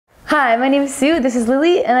Hi, my name is Sue, this is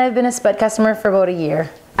Lily, and I've been a Spud customer for about a year.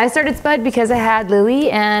 I started Spud because I had Lily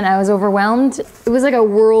and I was overwhelmed. It was like a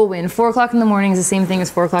whirlwind. 4 o'clock in the morning is the same thing as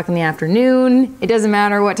 4 o'clock in the afternoon. It doesn't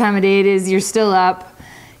matter what time of day it is, you're still up.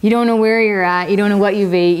 You don't know where you're at, you don't know what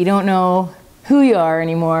you've ate, you don't know who you are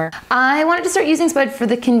anymore. I wanted to start using Spud for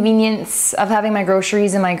the convenience of having my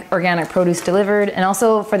groceries and my organic produce delivered, and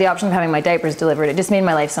also for the option of having my diapers delivered. It just made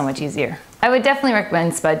my life so much easier. I would definitely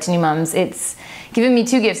recommend Spud to new moms. It's given me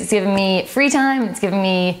 2 gifts. It's given me free time, it's given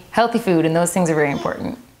me healthy food, and those things are very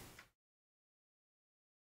important.